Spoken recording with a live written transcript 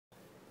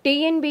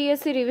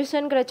Tnpsc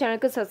ரிவிஷன்ங்கிற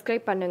சேனலுக்கு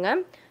subscribe பண்ணுங்க.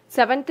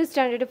 7th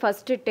standard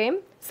first term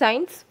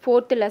science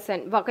 4th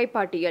lesson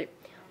வகைப்பாட்டியல்.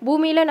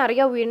 பூமியில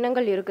நிறைய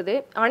உயிரினங்கள் இருக்குது.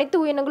 அனைத்து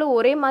உயிரினங்களும்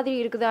ஒரே மாதிரி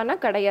இருக்குதானா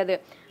கிடையாது.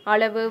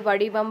 அளவு,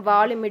 வடிவம்,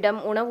 வாழுமிடம்,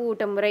 உணவு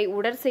ஊட்ட முறை,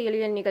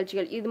 உடற்செயலியல்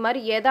நிகழ்ச்சிகள் இது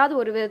மாதிரி ஏதாவது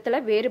ஒரு விதத்துல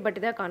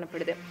வேறுபட்டு தான்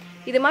காணப்படுது.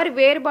 இது மாதிரி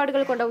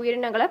வேறுபாடுகள் கொண்ட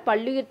உயிரினங்களை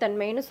பல்லுயிர்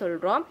தன்மைன்னு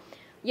சொல்றோம்.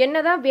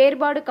 என்னதான்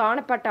வேறுபாடு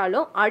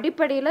காணப்பட்டாலும்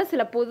அடிப்படையில்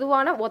சில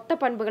பொதுவான ஒத்த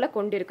பண்புகளை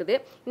கொண்டிருக்குது.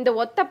 இந்த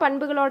ஒத்த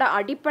பண்புகளோட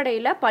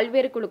அடிப்படையில்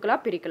பல்வேறு குழுக்களாக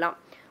பிரிக்கலாம்.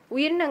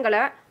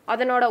 உயிரினங்களை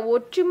அதனோட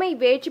ஒற்றுமை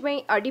வேற்றுமை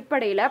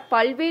அடிப்படையில்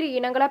பல்வேறு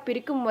இனங்களாக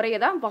பிரிக்கும் முறையை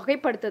தான்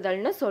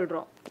வகைப்படுத்துதல்னு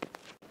சொல்கிறோம்.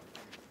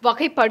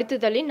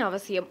 வகைப்படுத்துதலின்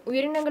அவசியம்.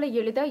 உயிரினங்களை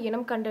எளிதாக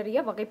இனம் கண்டறிய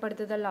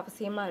வகைப்படுத்துதல்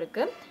அவசியமாக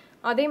இருக்குது.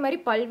 அதே மாதிரி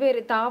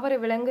பல்வேறு தாவர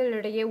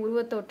விலங்குகளிடையே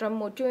உருவத்தோற்றம்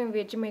ஒற்றுமை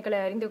வேற்றுமைகளை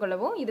அறிந்து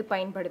கொள்ளவும் இது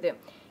பயன்படுது.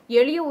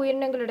 எளிய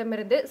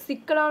உயிரினங்களிடமிருந்து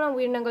சிக்கலான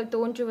உயிரினங்கள்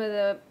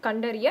தோன்றுவதை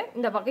கண்டறிய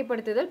இந்த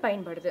வகைப்படுத்துதல்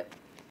பயன்படுது.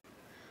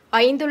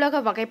 ஐந்துலக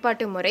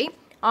வகைப்பாட்டு முறை.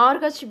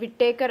 ஆர்ஹெச்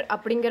விட்டேக்கர்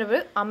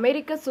அப்படிங்கிறவர்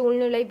அமெரிக்க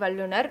சூழ்நிலை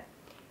வல்லுனர்.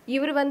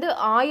 இவர்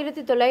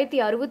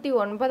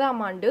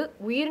 1969ஆம் ஆண்டு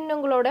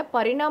உயிரினங்களோட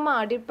பரிணாம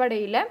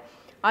அடிப்படையில்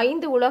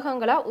 5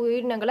 உலகங்களா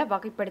உயிரினங்களை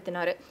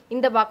வகைப்படுத்தினார்.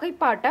 இந்த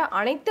வகைப்பாட்டை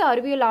அனைத்து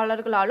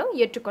அறிவியலாளர்களாலும்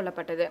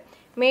ஏற்றுக்கொள்ளப்பட்டது.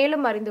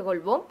 மேலும் அறிந்து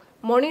கொள்வோம்.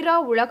 மொனிரா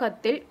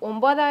உலகத்தில்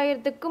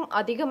 9000க்கும்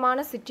அதிகமான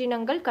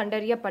சிற்றினங்கள்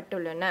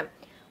கண்டறியப்பட்டுள்ளன.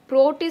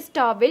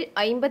 புரோட்டிஸ்டாவில்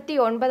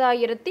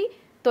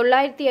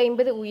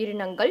 59,950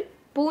 உயிரினங்கள்,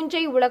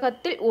 பூஞ்சை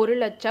உலகத்தில் 1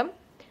 லட்சம்,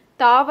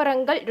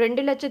 தாவரங்கள்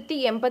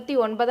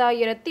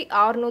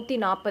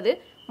 2,89,640,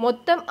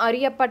 மொத்தம்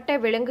அறியப்பட்ட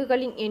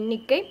விலங்குகளின்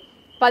எண்ணிக்கை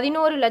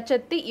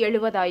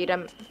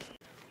 11,70,000.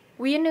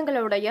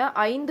 உயிரினங்களுடைய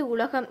 5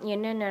 உலகம்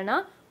என்னென்னா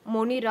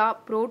மொனிரா,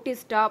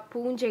 புரோட்டிஸ்டா,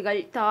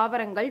 பூஞ்சைகள்,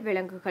 தாவரங்கள்,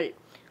 விலங்குகள்.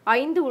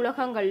 5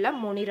 உலகங்களில்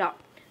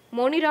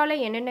மொனிரால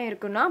என்னென்ன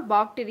இருக்குன்னா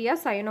பாக்டீரியா,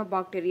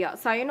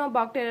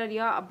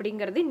 சயனோபாக்டீரியா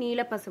அப்படிங்கிறது நீல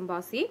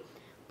பசும்பாசி.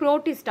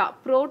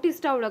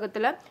 புரோட்டிஸ்டா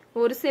உலகத்தில்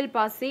ஒரு செல்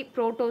பாசி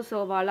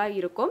புரோட்டோசோவாலா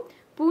இருக்கும்.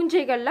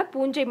 பூஞ்சைகளில்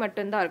பூஞ்சை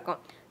மட்டும்தான் இருக்கும்.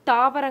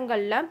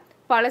 தாவரங்களில்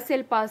பல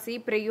செல் பாசி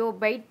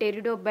பிரையோபைட்,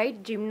 டெரிடோபைட்,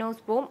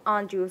 ஜிம்னோஸ்போம்,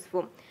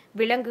 ஆஞ்சியோஸ்போம்.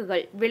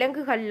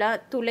 விலங்குகளில்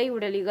துளை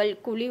உடலிகள்,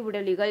 குழி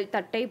உடலிகள்,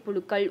 தட்டை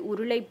புழுக்கள்,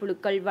 உருளை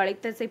புழுக்கள்,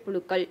 வளைத்தசை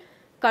புழுக்கள்,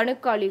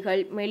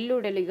 கணுக்காலிகள்,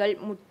 மெல்லுடலிகள்,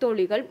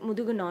 முத்தோலிகள்,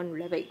 முதுகு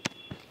நாணுள்ளவை.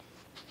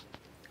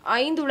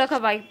 5 உலக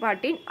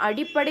வகைப்பாட்டின்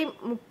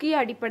முக்கிய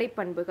அடிப்படை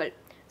பண்புகள்.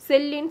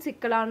 செல்லின்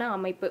சிக்கலான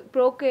அமைப்பு.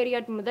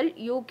 புரோகேரியாட் முதல்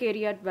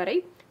யூகேரியாட் வரை.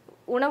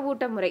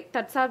 உணவூட்ட முறை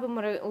தற்சார்பு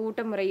முறை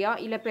ஊட்டமுறையா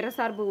இல்லை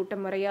பிறசார்பு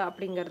ஊட்டமுறையா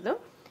அப்படிங்கிறதும்.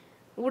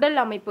 உடல்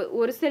அமைப்பு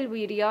ஒரு செல்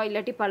உயிரியா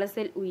இல்லாட்டி பல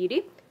செல் உயிரி.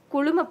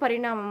 குழும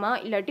பரிணாமமா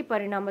இல்லாட்டி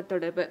பரிணாம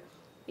தொடர்பு.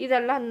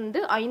 இதெல்லாம்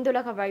 5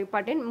 உலக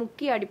வகைப்பாட்டின்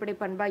முக்கிய அடிப்படை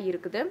பண்பாக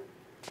இருக்குது.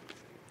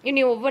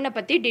 இனி ஒவ்வொன்றை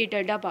பற்றி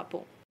டீட்டெயில்டாக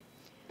பார்ப்போம்.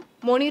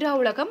 மொனிரா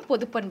உலகம்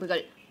பொது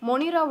பண்புகள்.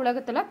 மொனிரா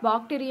உலகத்தில்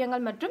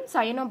பாக்டீரியங்கள் மற்றும்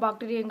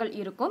சயனோபாக்டீரியங்கள்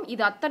இருக்கும்.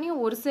 இது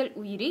அத்தனையும் ஒரு செல்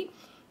உயிரி.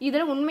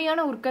 இதில் உண்மையான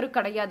உட்கரு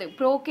கிடையாது.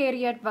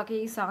 புரோகேரியாட்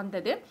வகையை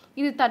சார்ந்தது.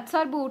 இது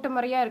தற்சார்பு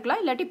ஊட்டமுறையாக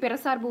இருக்கலாம் இல்லாட்டி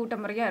பிறசார்பு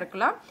ஊட்டமுறையாக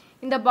இருக்கலாம்.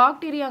 இந்த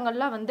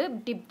பாக்டீரியாங்கள்லாம்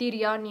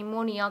டிப்தீரியா,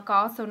 நிமோனியா,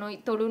 காசநோய்,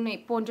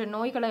 தொழுநோய் போன்ற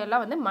நோய்களை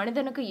எல்லாம்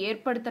மனிதனுக்கு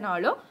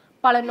ஏற்படுத்தினாலும்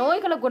பல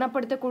நோய்களை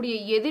குணப்படுத்தக்கூடிய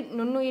எதிர்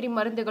நுண்ணுயிரி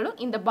மருந்துகளும்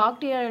இந்த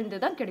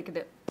பாக்டீரியாவிலிருந்து தான்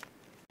கிடைக்குது.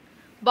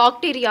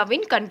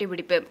 பாக்டீரியாவின்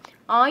கண்டுபிடிப்பு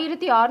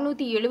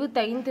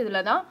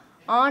 1675 தான்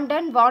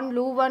ஆண்டன் வான்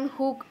லூவன்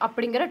ஹூக்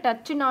அப்படிங்கிற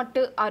டச்சு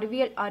நாட்டு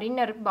அறிவியல்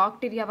அறிஞர்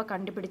பாக்டீரியாவை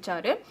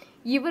கண்டுபிடிச்சாரு.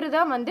 இவர்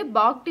தான்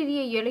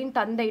பாக்டீரியலின்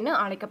தந்தைன்னு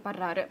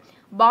அழைக்கப்படுறாரு.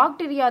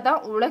 பாக்டீரியா தான்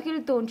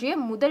உலகில் தோன்றிய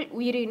முதல்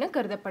உயிரின்னு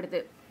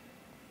கருதப்படுது.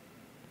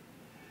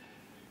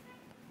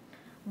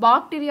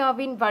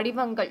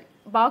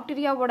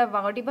 பாக்டீரியாவோட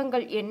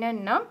வடிவங்கள்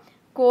என்னன்னா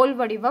கோல்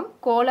வடிவம்,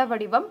 கோள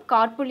வடிவம்,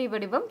 காற்புள்ளி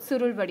வடிவம்,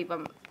 சுருள்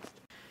வடிவம்.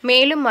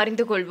 மேலும்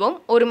அறிந்து கொள்வோம்.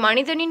 ஒரு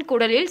மனிதனின்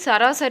குடலில்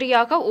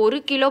சராசரியாக 1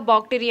 கிலோ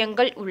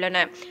பாக்டீரியங்கள் உள்ளன.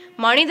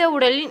 மனித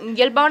உடலின்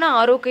இயல்பான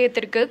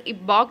ஆரோக்கியத்திற்கு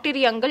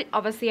இப்பாக்டீரியங்கள்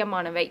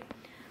அவசியமானவை.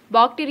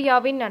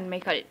 பாக்டீரியாவின்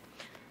நன்மைகள்.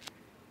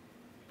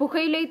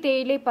 புகையிலை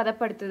தேயிலை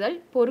பதப்படுத்துதல்,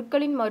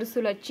 பொருட்களின்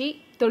மறுசுழற்சி,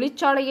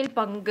 தொழிற்சாலையில்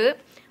பங்கு,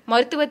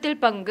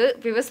 மருத்துவத்தில் பங்கு,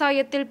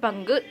 விவசாயத்தில்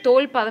பங்கு,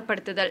 தோல்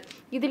பதப்படுத்துதல்.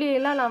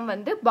 இதிலெல்லாம் நாம்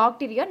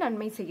பாக்டீரியா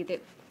நன்மை செய்யுது.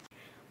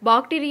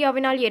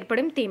 பாக்டீரியாவினால்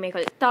ஏற்படும்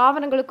தீமைகள்.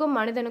 தாவரங்களுக்கும்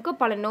மனிதனுக்கும்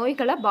பல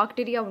நோய்களை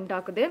பாக்டீரியா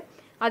உண்டாக்குது.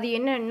 அது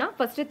என்னன்னா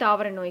ஃபர்ஸ்ட்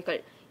தாவர நோய்கள்.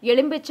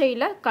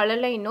 எலும்பிச்சையில்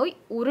கழலை நோய்,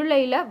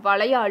 உருளையில்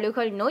வளைய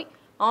அழுகல் நோய்,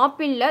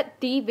 ஆப்பிளில்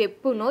தீ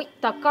வெப்பு நோய்,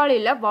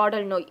 தக்காளியில்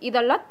வாடல் நோய்.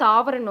 இதெல்லாம்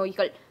தாவர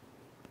நோய்கள்.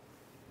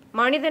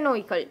 மனித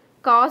நோய்கள்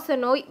காச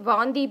நோய்,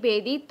 வாந்தி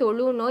பேதி,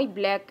 தொழு நோய்,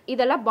 பிளாக்.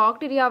 இதெல்லாம்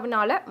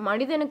பாக்டீரியாவினால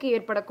மனிதனுக்கு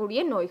ஏற்படக்கூடிய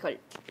நோய்கள்.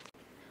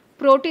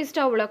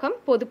 புரோட்டிஸ்டா உலகம்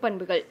பொது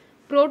பண்புகள்.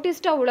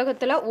 புரோட்டிஸ்டா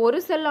உலகத்தில் ஒரு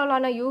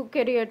செல்லாலான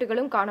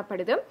யூகேரியாட்டுகளும்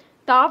காணப்படுது.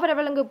 தாவர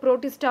விலங்கு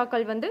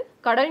புரோட்டிஸ்டாக்கள்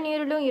கடல்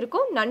நீரிலும்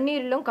இருக்கும்,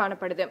 நன்னீரிலும்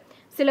காணப்படுது.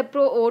 சில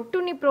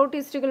ஒட்டுண்ணி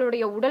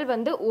புரோட்டிஸ்டுகளுடைய உடல்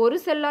ஒரு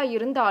செல்லா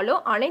இருந்தாலும்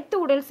அனைத்து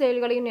உடல்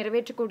செயல்களையும்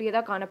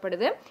நிறைவேற்றக்கூடியதாக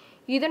காணப்படுது.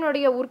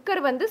 இதனுடைய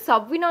உட்கரு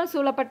சவ்வினால்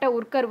சூழப்பட்ட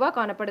உட்கருவா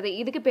காணப்படுது.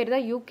 இதுக்கு பேர்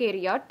தான்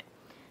யூகேரியாட்.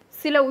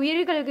 சில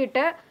உயிரிகள்கிட்ட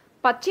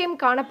பச்சையம்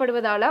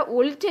காணப்படுவதால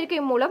ஒளிச்சேர்க்கை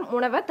மூலம்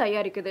உணவை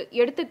தயாரிக்குது.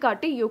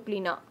 எடுத்துக்காட்டு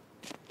யூக்ளினா.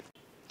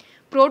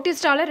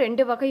 புரோட்டிஸ்டால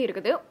 2 வகை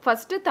இருக்குது.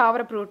 ஃபர்ஸ்ட்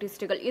தாவர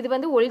புரோட்டிஸ்டுகள். இது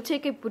வந்து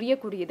ஒளிச்சேர்க்கை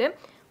புரியக்கூடியது.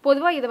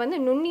 பொதுவாக இது வந்து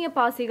நுண்ணிய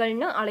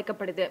பாசிகள்னு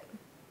அழைக்கப்படுது.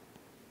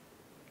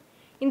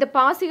 இந்த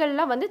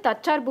பாசிகள்லாம் வந்து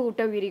தற்சார்பு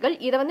ஊட்ட உயிரிகள்.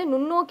 இதை வந்து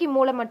நுண்ணோக்கி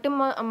மூலம்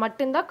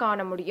மட்டும்தான்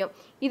காண முடியும்.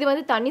 இது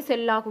வந்து தனி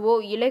செல்லாகவோ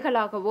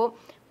இலைகளாகவோ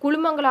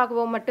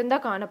குழுமங்களாகவோ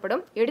மட்டும்தான்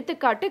காணப்படும்.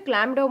 எடுத்துக்காட்டு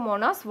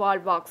கிளாம்டோமோனாஸ்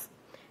வால்வாக்ஸ்.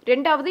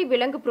 ரெண்டாவது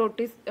விலங்கு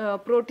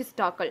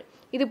புரோட்டிஸ்டாக்கள்.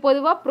 இது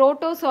பொதுவாக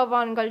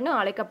புரோட்டோசோவான்கள்னு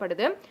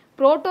அழைக்கப்படுது.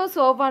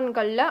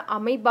 புரோட்டோசோவான்களில்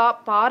அமீபா,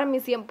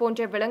 பாரமீசியம்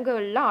போன்ற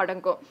விலங்குகள்லாம்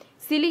அடங்கும்.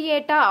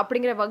 சிலியேட்டா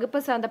அப்படிங்கிற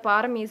வகுப்பை சார்ந்த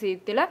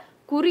பாரமீசியத்தில்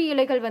குறி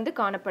இலைகள் வந்து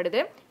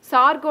காணப்படுது.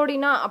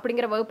 சார்கோடினா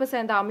அப்படிங்கிற வகுப்பை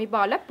சேர்ந்த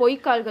அமீபால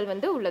பொய்க்கால்கள்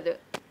வந்து உள்ளது.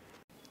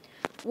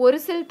 ஒரு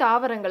செல்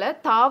தாவரங்களை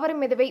தாவர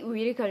மிதவை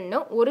உயிரிகள்னு,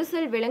 ஒரு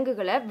செல்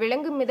விலங்குகளை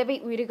விலங்கு மிதவை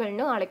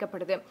உயிரிகள்னு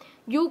அழைக்கப்படுது.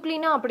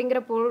 யூக்ளினா அப்படிங்கிற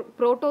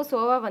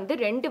புரோட்டோசோவா வந்து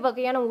 2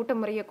 வகையான ஊட்ட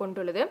முறையை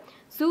கொண்டுள்ளது.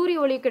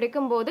 சூரிய ஒளி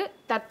கிடைக்கும் போது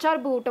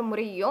தற்சார்பு ஊட்ட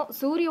முறையையும்,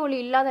 சூரிய ஒளி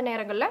இல்லாத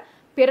நேரங்களில்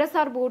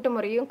பிறசார்பு ஊட்ட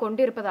முறையும்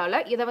கொண்டிருப்பதால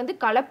இதை வந்து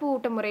கலப்பு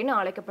ஊட்ட முறைன்னு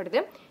அழைக்கப்படுது.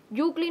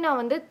 யூக்ளினா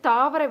வந்து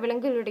தாவர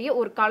விலங்குகளிடையே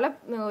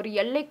ஒரு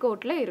எல்லை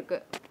கோட்டில் இருக்கு.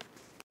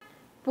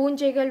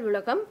 பூஞ்சைகள்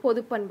உலகம்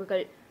பொது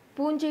பண்புகள்.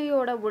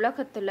 பூஞ்சையோட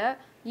உலகத்துல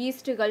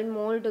ஈஸ்டுகள்,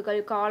 மோல்டுகள்,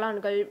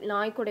 காளான்கள்,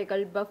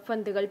 நாய்க்குடைகள்,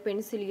 பஃபந்துகள்,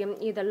 பென்சிலியம்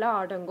இதெல்லாம்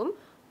அடங்கும்.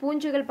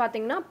 பூஞ்சைகள்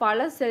பார்த்தீங்கன்னா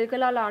பல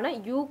செல்களாலான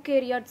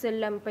யூகேரியாட்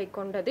செல் அமைப்பை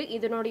கொண்டது.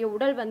 இதனுடைய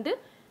உடல் வந்து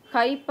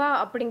ஹைப்பா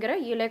அப்படிங்கிற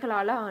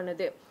இலைகளால்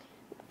ஆனது.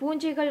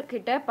 பூஞ்சைகள்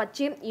கிட்ட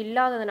பச்சையம்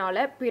இல்லாததுனால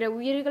பிற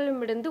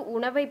உயிர்களிடமிருந்து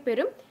உணவை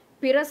பெறும்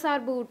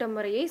பிறசார்பு ஊட்ட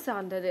முறையை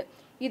சார்ந்தது.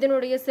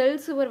 இதனுடைய செல்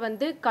சுவர்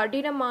வந்து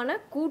கடினமான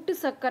கூட்டு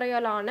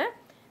சர்க்கரையாலான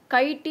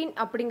கைட்டின்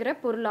அப்படிங்கிற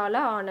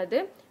பொருளால் ஆனது.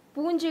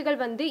 பூஞ்சைகள்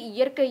வந்து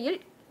இயற்கையில்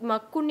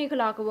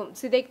மக்குண்ணிகளாகவும்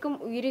சிதைக்கும்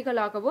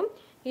உயிரிகளாகவும்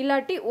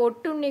இல்லாட்டி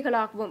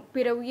ஒட்டுண்ணிகளாகவும்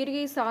பிற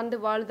உயிரியை சார்ந்து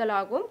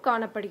வாழ்தலாகவும்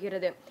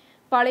காணப்படுகிறது.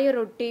 பழைய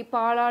ரொட்டி,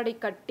 பாலாடை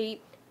கட்டி,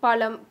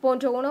 பழம்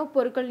போன்ற உணவுப்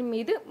பொருட்களின்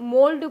மீது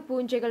மோல்டு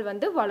பூஞ்சைகள்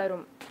வந்து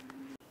வளரும்.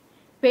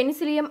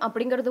 பென்சிலியம்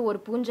அப்படிங்கிறது ஒரு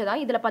பூஞ்சை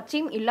தான். இதில்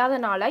பச்சையும்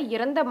இல்லாதனால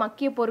இறந்த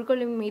மக்கிய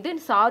பொருட்களின் மீது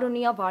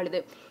சாருணியாக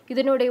வாழுது.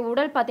 இதனுடைய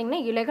உடல் பார்த்தீங்கன்னா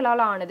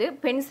இலைகளால் ஆனது.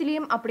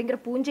 பென்சிலியம் அப்படிங்கிற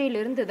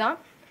பூஞ்சையிலிருந்து தான்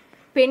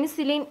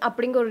பென்சிலின்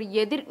அப்படிங்கிற ஒரு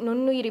எதிர்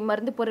நுண்ணுயிரி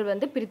மருந்து பொருள்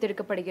வந்து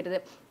பிரித்தெடுக்கப்படுகிறது.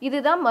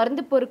 இதுதான்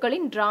மருந்து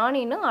பொருட்களின்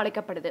ராணின்னு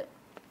அழைக்கப்படுது.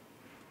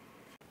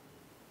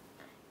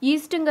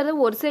 ஈஸ்டுங்கிறது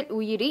ஒரு செல்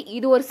உயிரி.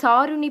 இது ஒரு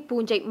சாருணி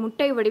பூஞ்சை,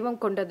 முட்டை வடிவம்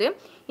கொண்டது.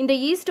 இந்த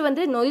ஈஸ்ட்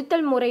வந்து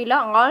நொதித்தல் முறையில்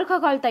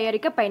ஆல்கஹால்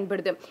தயாரிக்க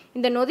பயன்படுது.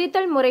 இந்த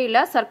நொதித்தல்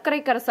முறையில் சர்க்கரை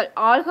கரைசல்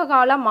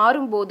ஆல்கஹாலா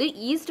மாறும்போது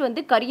ஈஸ்ட்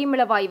வந்து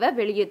கரியமில வாயுவை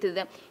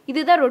வெளியேற்றுது.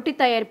 இதுதான் ரொட்டி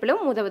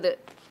தயாரிப்பிலும் உதவுது.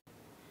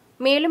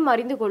 மேலும்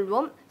அறிந்து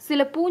கொள்வோம்.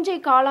 சில பூஞ்சை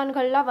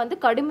காளான்கள்லாம் வந்து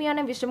கடுமையான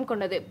விஷம்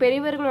கொண்டது.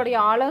 பெரியவர்களுடைய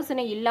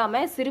ஆலோசனை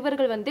இல்லாமல்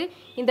சிறுவர்கள் வந்து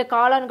இந்த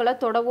காளான்களை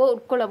தொடவோ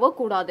உட்கொள்ளவோ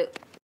கூடாது.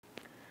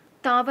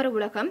 தாவர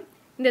உலகம்.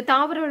 இந்த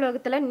தாவர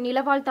உலகத்தில்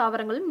நிலவாழ்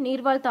தாவரங்களும்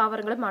நீர்வாழ்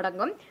தாவரங்களும்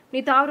அடங்கும். நீ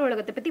தாவர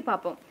உலகத்தை பற்றி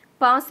பார்ப்போம்.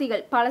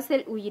 பாசிகள் பல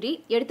செல் உயிரி.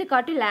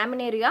 எடுத்துக்காட்டு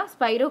லேமினேரியா,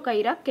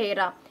 ஸ்பைரோகைரா,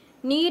 கேரா.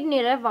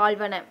 நீர்நில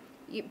வாழ்வன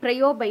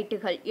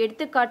பிரயோபைட்டுகள்.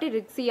 எடுத்துக்காட்டு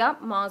ரிக்ஸியா,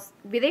 மாஸ்.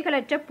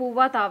 விதைகளற்ற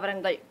பூவா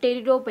தாவரங்கள்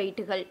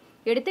டெரிடோபைட்டுகள்.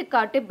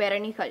 எடுத்துக்காட்டு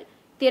பெரணிகள்.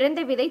 திறந்த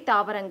விதை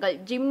தாவரங்கள்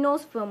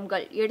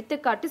ஜிம்னோஸ்பெம்கள்.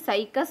 எடுத்துக்காட்டு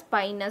சைக்கஸ்,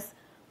 பைனஸ்.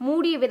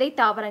 மூடிய விதை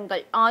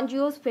தாவரங்கள்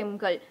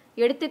ஆஞ்சியோஸ்பெம்கள்.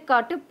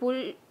 எடுத்துக்காட்டு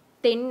புல்,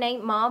 தென்னை,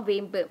 மா,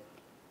 வேம்பு.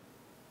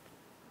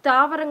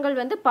 தாவரங்கள்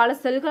வந்து பல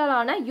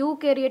செல்களான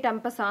யூகேரியட்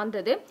அமைப்பை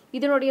சார்ந்தது.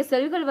 இதனுடைய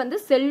செல்கள் வந்து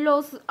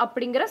செல்லோஸ்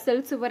அப்படிங்கிற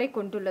செல் சுவரை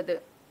கொண்டுள்ளது.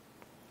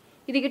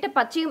 இதுகிட்ட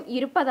பச்சையும்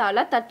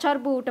இருப்பதால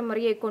தற்சார்பு ஊட்ட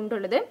முறையை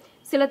கொண்டுள்ளது.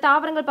 சில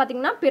தாவரங்கள்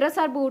பார்த்தீங்கன்னா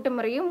பிறசார்பு ஊட்ட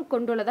முறையும்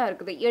கொண்டுள்ளதா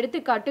இருக்குது.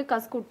 எடுத்துக்காட்டு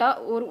கஸ்குட்டா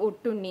ஒரு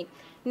ஒட்டுண்ணி.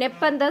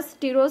 நெப்பந்தஸ்,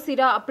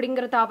 டிரோசிரா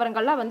அப்படிங்கிற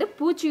தாவரங்கள்லாம் வந்து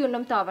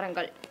பூச்சியுண்ணும்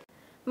தாவரங்கள்.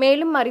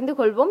 மேலும் அறிந்து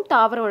கொள்வோம்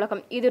தாவர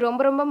உலகம். இது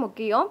ரொம்ப ரொம்ப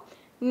முக்கியம்.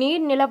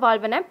 நீர்நில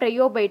வாழ்வன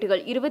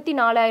பிரயோபைட்டுகள்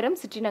 24,000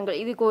 சிற்றினங்கள்.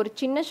 இதுக்கு ஒரு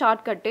சின்ன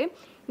ஷார்ட்கட்டு.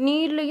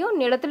 நீர்லையும்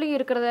நிலத்துலையும்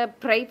இருக்கிறத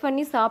ஃப்ரை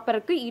பண்ணி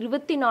சாப்பிட்றதுக்கு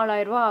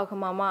 24,000 ரூபா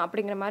ஆகுமாமா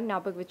அப்படிங்கிற மாதிரி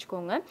ஞாபகம்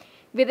வச்சுக்கோங்க.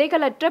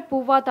 விதைகளற்ற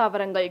பூவா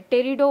தாவரங்கள்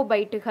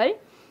டெரிடோபைட்டுகள்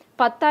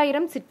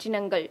 10,000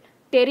 சிற்றினங்கள்.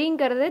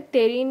 டெரிங்கிறத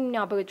தெரின்னு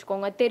ஞாபகம்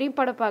வச்சுக்கோங்க. தெரி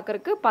படம்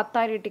பார்க்கறதுக்கு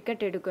 10,000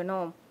 டிக்கெட்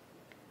எடுக்கணும்.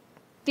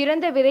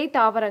 திறந்த விதை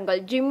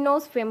தாவரங்கள்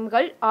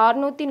ஜிம்னோஸ்பெம்கள்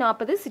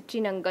 640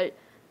 சிற்றினங்கள்.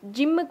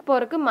 ஜிம்முக்கு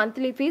போகிறதுக்கு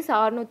மந்த்லி ஃபீஸ்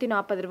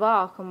 640 ரூபா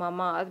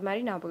ஆகுமாமா, அது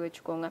மாதிரி ஞாபகம்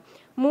வச்சுக்கோங்க.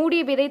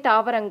 மூடிய விதை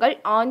தாவரங்கள்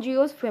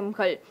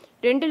ஆஞ்சியோஸ்பெம்கள்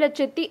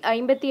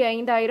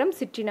 2,55,000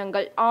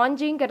 சிற்றினங்கள்.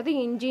 ஆஞ்சிங்கிறது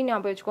இஞ்சி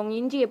ஞாபகம் வச்சுக்கோங்க.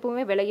 இஞ்சி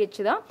எப்பவுமே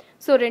விளையச்சு தான்.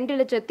 ஸோ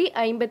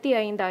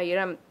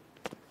 2,55,000.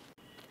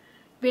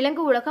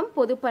 விலங்கு உலகம்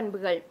பொது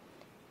பண்புகள்.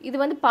 இது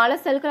வந்து பல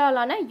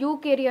செல்களாலான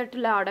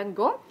யூகேரியட்டில்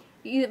அடங்கும்.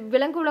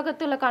 விலங்கு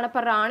உலகத்தில்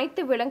காணப்படுற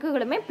அனைத்து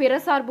விலங்குகளுமே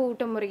பிறசார்பு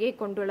ஊட்ட முறையை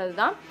கொண்டுள்ளது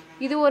தான்.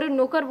 இது ஒரு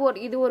நுகர்வோர்,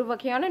 இது ஒரு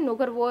வகையான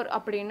நுகர்வோர்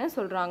அப்படின்னு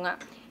சொல்கிறாங்க.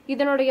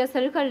 இதனுடைய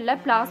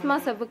செல்களில் பிளாஸ்மா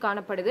செவ்வு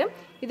காணப்படுது.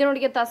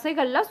 இதனுடைய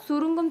தசைகளில்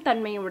சுருங்கும்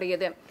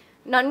தன்மையுடையது.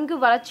 நன்கு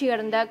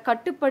வளர்ச்சியடைந்த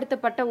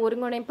கட்டுப்படுத்தப்பட்ட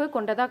ஒருங்கிணைப்பு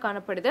கொண்டதா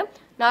காணப்படுது.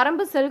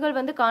 நரம்பு செல்கள்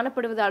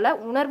காணப்படுவதால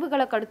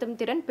உணர்வுகளை கடத்தும்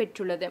திறன்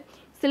பெற்றுள்ளது.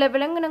 சில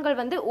விலங்கினங்கள்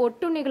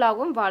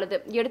ஒட்டுண்ணிகளாகவும் வாழுது.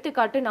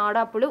 எடுத்துக்காட்டு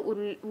நாடாப்புழு,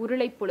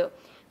 உருளைப்புழு.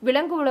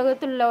 விலங்கு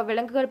உலகத்தில் உள்ள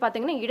விலங்குகள்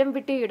பார்த்தீங்கன்னா இடம்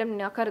விட்டு இடம்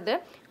நகருது.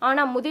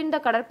 ஆனா முதிர்ந்த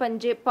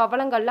கடற்பஞ்சு,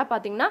 பவளங்கள்லாம்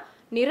பார்த்தீங்கன்னா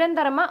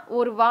நிரந்தரமா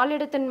ஒரு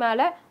வாழிடத்தின்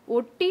மேல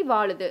ஒட்டி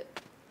வாழுது.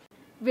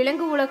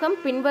 விலங்கு உலகம்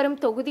பின்வரும்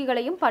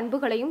தொகுதிகளையும்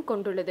பண்புகளையும்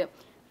கொண்டுள்ளது.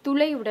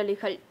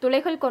 துளையுடலிகள்,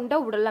 துளைகள் கொண்ட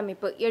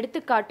உடலமைப்பு.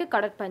 எடுத்துக்காட்டு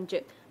கடற்பஞ்சு.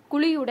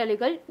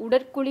 குழியுடலிகள்,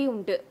 உடற்குழி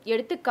உண்டு.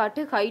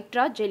 எடுத்துக்காட்டு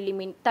ஹைட்ரா,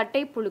 ஜெல்லிமீன்.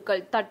 தட்டை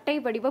புழுக்கள், தட்டை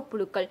வடிவ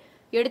புழுக்கள்.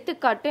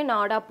 எடுத்துக்காட்டு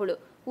நாடாப்புழு.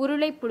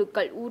 உருளை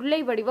புழுக்கள்,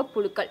 உருளை வடிவ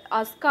புழுக்கள்.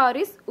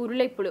 அஸ்காரிஸ்,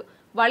 உருளைப்புழு.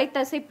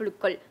 வலைத்தசை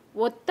புழுக்கள்.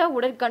 ஒத்த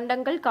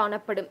உடற்கண்டங்கள்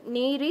காணப்படும்.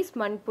 நீரிஸ்,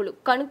 மண்புழு.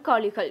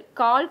 கணுக்காலிகள்,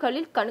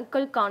 கால்களில்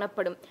கணுக்கள்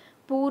காணப்படும்.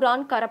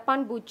 பூரான்,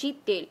 கரப்பான் பூச்சி,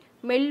 தேள்.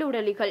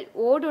 மெல்லுடலிகள்,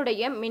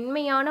 ஓடுடைய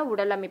மென்மையான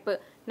உடலமைப்பு.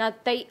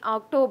 நத்தை,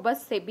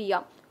 ஆக்டோபஸ், செபியா.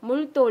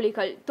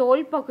 முள்தோலிகள்,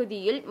 தோல்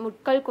பகுதியில்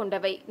முட்கள்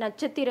கொண்டவை.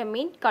 நட்சத்திர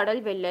மீன்,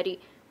 கடல் வெள்ளரி.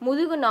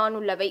 முதுகு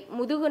நாணுள்ளவை,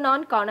 முதுகு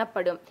நான்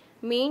காணப்படும்.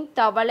 மீன்,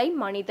 தவளை,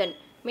 மனிதன்.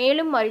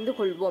 மேலும் அறிந்து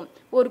கொள்வோம்.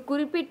 ஒரு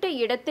குறிப்பிட்ட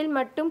இடத்தில்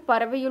மட்டும்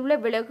பரவியுள்ள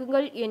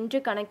விலங்குகள் என்று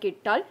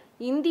கணக்கிட்டால்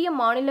இந்திய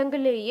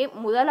மாநிலங்களிலேயே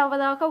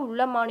முதலாவதாக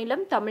உள்ள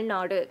மாநிலம்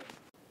தமிழ்நாடு.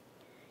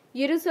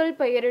 இருசொல்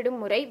பெயரிடும்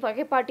முறை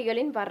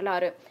வகைப்பாட்டியலின்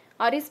வரலாறு.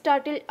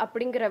 அரிஸ்டாட்டில்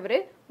அப்படிங்கிறவரு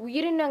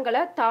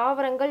உயிரினங்களை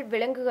தாவரங்கள்,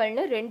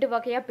 விலங்குகள்னு 2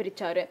 வகையா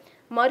பிரிச்சாரு.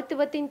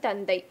 மருத்துவத்தின்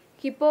தந்தை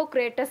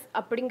ஹிப்போக்ரேட்டஸ்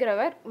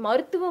அப்படிங்கிறவர்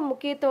மருத்துவ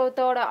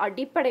முக்கியத்துவத்தோட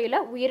அடிப்படையில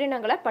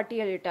உயிரினங்களை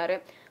பட்டியலிட்டாரு.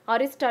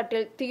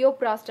 அரிஸ்டாட்டில்,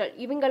 தியோப்ராஸ்டல்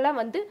இவங்கெல்லாம்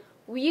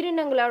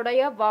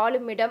உயிரினங்களுடைய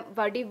வாழுமிடம்,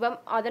 வடிவம்,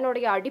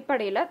 அதனுடைய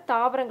அடிப்படையில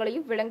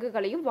தாவரங்களையும்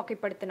விலங்குகளையும்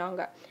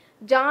வகைப்படுத்தினாங்க.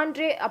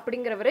 ஜான்ரே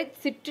அப்படிங்கிறவரு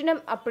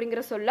சிற்றினம்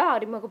அப்படிங்கிற சொல்ல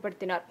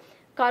அறிமுகப்படுத்தினார்.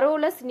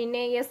 கரோலஸ்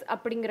லின்னேயஸ்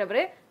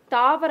அப்படிங்கிறவரு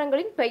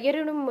தாவரங்களின்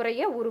பெயரிடும்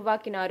முறையை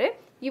உருவாக்கினாரு.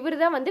 இவர்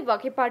தான்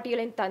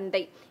வகைப்பாட்டியலின்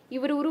தந்தை.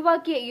 இவர்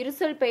உருவாக்கிய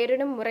இருசொல்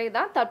பெயரிடும் முறை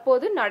தான்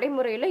தற்போது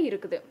நடைமுறையில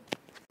இருக்குது.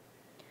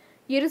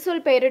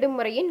 இருசொல் பெயரிடும்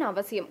முறையின்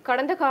அவசியம்.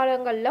 கடந்த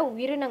காலங்களில்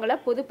உயிரினங்களை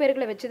பொது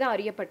பெயர்களை வச்சுதான்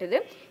அறியப்பட்டது.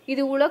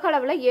 இது உலக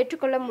அளவுல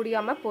ஏற்றுக்கொள்ள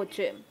முடியாம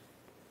போச்சு.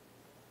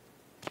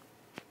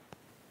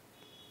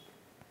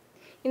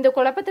 இந்த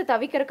குழப்பத்தை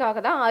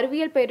தவிர்க்கிறதுக்காக தான்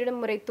அறிவியல் பெயரிடும்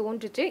முறை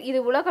தோன்றுச்சு. இது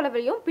உலக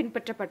அளவிலையும்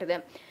பின்பற்றப்பட்டது.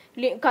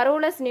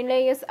 கரோலஸ்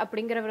லின்னேயஸ்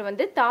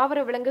அப்படிங்கிறவர்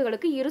தாவர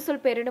விலங்குகளுக்கு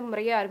இருசொல் பெயரிடும்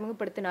முறையை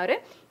அறிமுகப்படுத்தினாரு.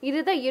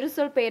 இதுதான்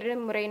இருசொல்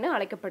பெயரிடும் முறைன்னு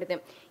அழைக்கப்படுது.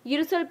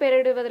 இருசொல்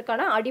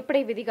பெயரிடுவதற்கான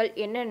அடிப்படை விதிகள்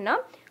என்னன்னா,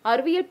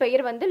 அறிவியல்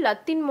பெயர்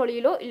லத்தீன்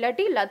மொழியிலோ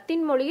இல்லாட்டி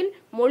லத்தீன் மொழியில்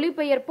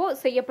மொழிபெயர்ப்போ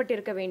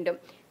செய்யப்பட்டிருக்க வேண்டும்.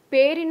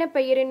 பேரின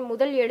பெயரின்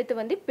முதல்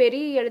எழுத்து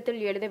பெரிய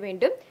எழுத்தில் எழுத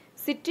வேண்டும்.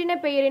 சிற்றின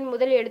பெயரின்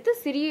முதல் எழுத்து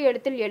சிறிய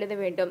எழுத்தில் எழுத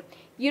வேண்டும்.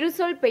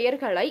 இருசொல்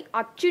பெயர்களை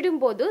அச்சிடும்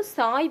போது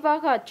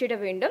சாய்வாக அச்சிட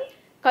வேண்டும்.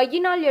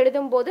 கையினால்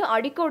எழுதும் போது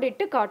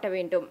அடிக்கோடிட்டு காட்ட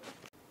வேண்டும்.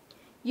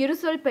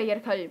 இருசொல்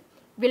பெயர்கள்.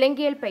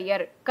 விலங்கியல்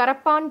பெயர்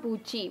கரப்பான்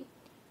பூச்சி,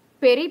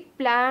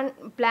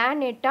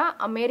 பிளானெட்டா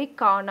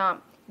அமெரிக்கானா.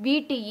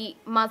 VTE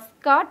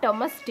மஸ்கா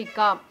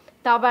domestica.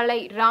 தவளை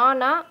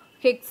ரானா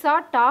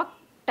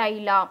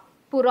ஹெக்ஸாடாக்டைலா.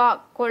 புறா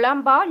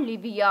கொலம்பா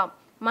லிவியா.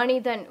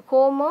 மனிதன்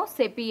ஹோமோ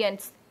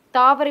செபியன்ஸ்.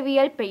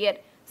 தாவரவியல் பெயர்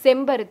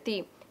செம்பருத்தி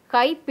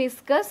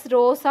ஹைபிஸ்கஸ்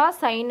ரோசா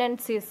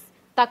சைனன்சிஸ்.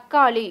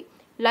 தக்காளி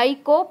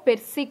லைகோ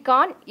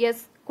பெர்சிகான்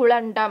எஸ்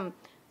குலண்டம்.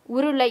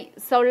 உருளை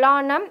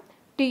சொலானம்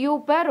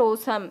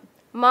டியூபரோசம்.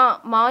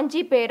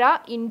 மாஞ்சிபேரா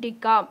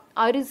இண்டிகா.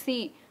 அரிசி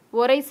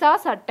ஒரைசா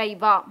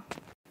சட்டைவா.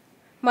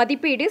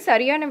 மதிப்பீடு.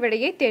 சரியான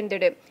விடையை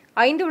தேர்ந்தெடு.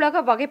 5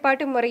 உலக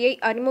வகைப்பாட்டு முறையை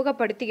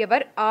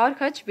அறிமுகப்படுத்தியவர்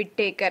RH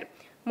விட்டேக்கர்.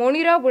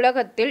 மொனிரா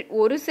உலகத்தில்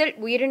ஒரு செல்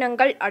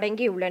உயிரினங்கள்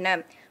அடங்கியுள்ளன.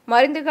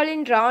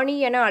 மருந்துகளின் ராணி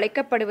என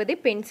அழைக்கப்படுவது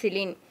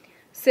பென்சிலின்.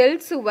 செல்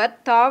சுவர்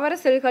தாவர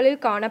செல்களில்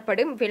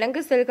காணப்படும்,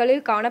 விலங்கு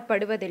செல்களில்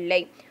காணப்படுவதில்லை.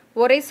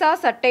 ஒரைசா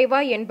சட்டைவா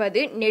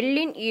என்பது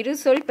நெல்லின்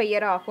இருசொல்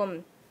பெயராகும்.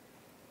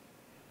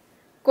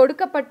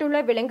 கொடுக்கப்பட்டுள்ள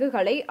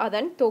விலங்குகளை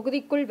அதன்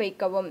தொகுதிக்குள்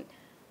வைக்கவும்.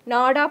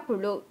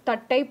 நாடாப்புழு,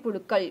 தட்டை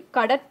புழுக்கள்.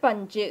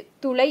 கடற்பஞ்சு,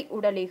 துளை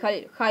உடலிகள்.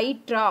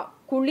 ஹைட்ரா,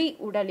 குழி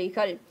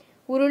உடலிகள்.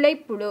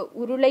 உருளைப்புழு,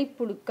 உருளை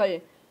புழுக்கள்.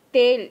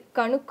 தேள்,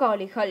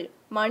 கணுக்காலிகள்.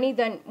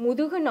 மனிதன்,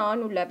 முதுகு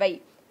நாணுள்ளவை.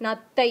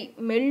 நத்தை,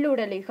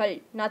 மெல்லுடலிகள்.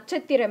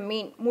 நட்சத்திர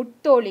மீன்,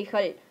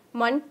 முட்தோலிகள்.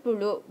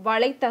 மண்புழு,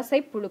 வலைத்தசை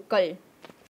புழுக்கள்.